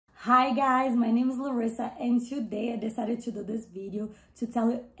Hi guys, my name is Larissa and today I decided to do this video to tell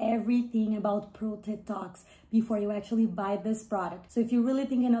you everything about Protetox before you actually buy this product. So if you're really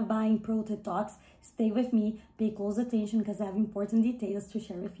thinking of buying Protetox, stay with me, pay close attention because I have important details to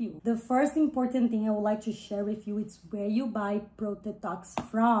share with you. The first important thing I would like to share with you is where you buy Protetox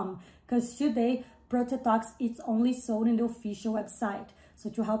from, because today Protetox it's only sold in the official website. So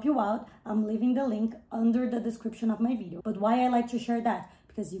to help you out, I'm leaving the link under the description of my video. But why I like to share that?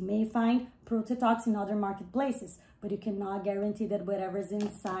 Because you may find Protetox in other marketplaces, but you cannot guarantee that whatever's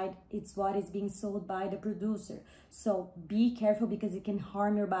inside, it's what is being sold by the producer. So be careful because it can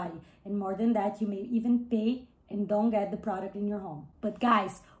harm your body. And more than that, you may even pay and don't get the product in your home. But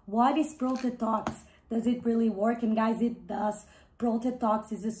guys, what is Protetox? Does it really work? And guys, it does.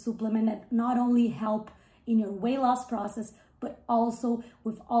 Protetox is a supplement that not only helps in your weight loss process, but also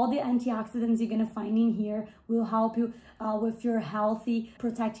with all the antioxidants you're gonna find in here will help you with your healthy,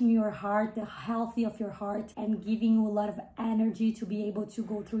 protecting your heart, the healthy of your heart, and giving you a lot of energy to be able to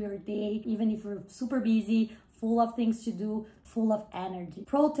go through your day, even if you're super busy, full of things to do, full of energy.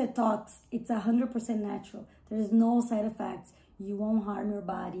 Protetox, it's 100% natural. There's no side effects. You won't harm your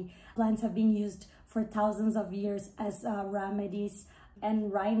body. Plants have been used for thousands of years as remedies.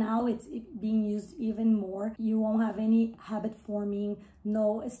 And right now it's being used even more. You won't have any habit forming,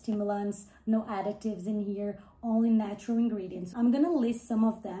 no stimulants, no additives in here, only natural ingredients. I'm gonna list some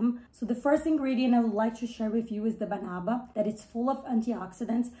of them. So the first ingredient I would like to share with you is the banaba, that is full of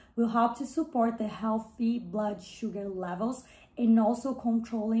antioxidants, will help to support the healthy blood sugar levels and also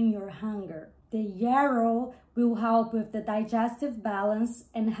controlling your hunger. The yarrow will help with the digestive balance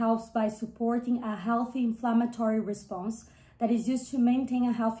and helps by supporting a healthy inflammatory response that is used to maintain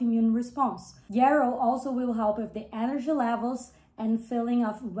a healthy immune response. Yarrow also will help with the energy levels and feeling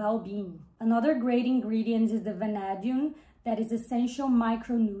of well-being. Another great ingredient is the vanadium, that is essential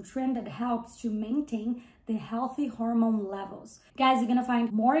micronutrient that helps to maintain the healthy hormone levels. Guys, you're gonna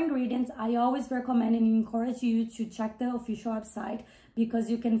find more ingredients. I always recommend and encourage you to check the official website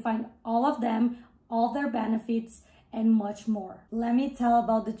because you can find all of them, all their benefits, and much more. Let me tell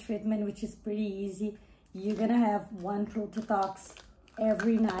about the treatment, which is pretty easy. You're gonna have one Protetox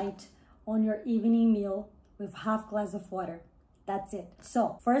every night on your evening meal with half glass of water. That's it.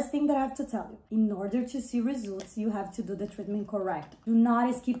 So first thing that I have to tell you, in order to see results, you have to do the treatment correct. Do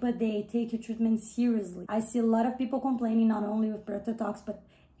not skip a day. Take your treatment seriously. I see a lot of people complaining not only with Protetox, but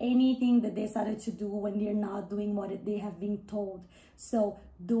anything that they decided to do when they're not doing what they have been told. So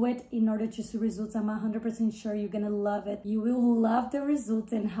do it in order to see results. I'm 100% sure you're gonna love it. You will love the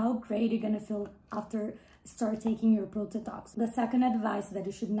results and how great you're gonna feel after start taking your Protetox. The second advice that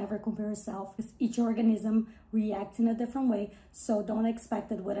you should never compare yourself because each organism reacts in a different way. So don't expect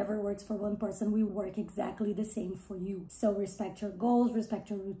that whatever works for one person will work exactly the same for you. So respect your goals,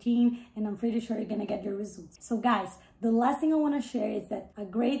 respect your routine, and I'm pretty sure you're gonna get your results. So guys, the last thing I want to share is that a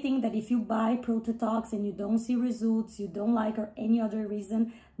great thing that if you buy Protetox and you don't see results, you don't like, or any other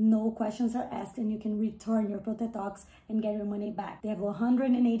reason, no questions are asked and you can return your Protetox and get your money back. They have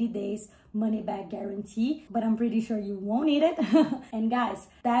 180 days money back guarantee, but I'm pretty sure you won't need it. And guys,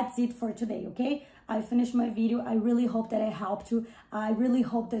 that's it for today, okay? I finished my video. I really hope that I helped you. I really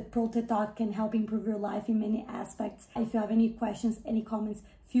hope that Protetox can help improve your life in many aspects. If you have any questions, any comments,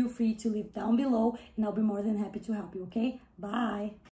 feel free to leave down below and I'll be more than happy to help you, okay? Bye.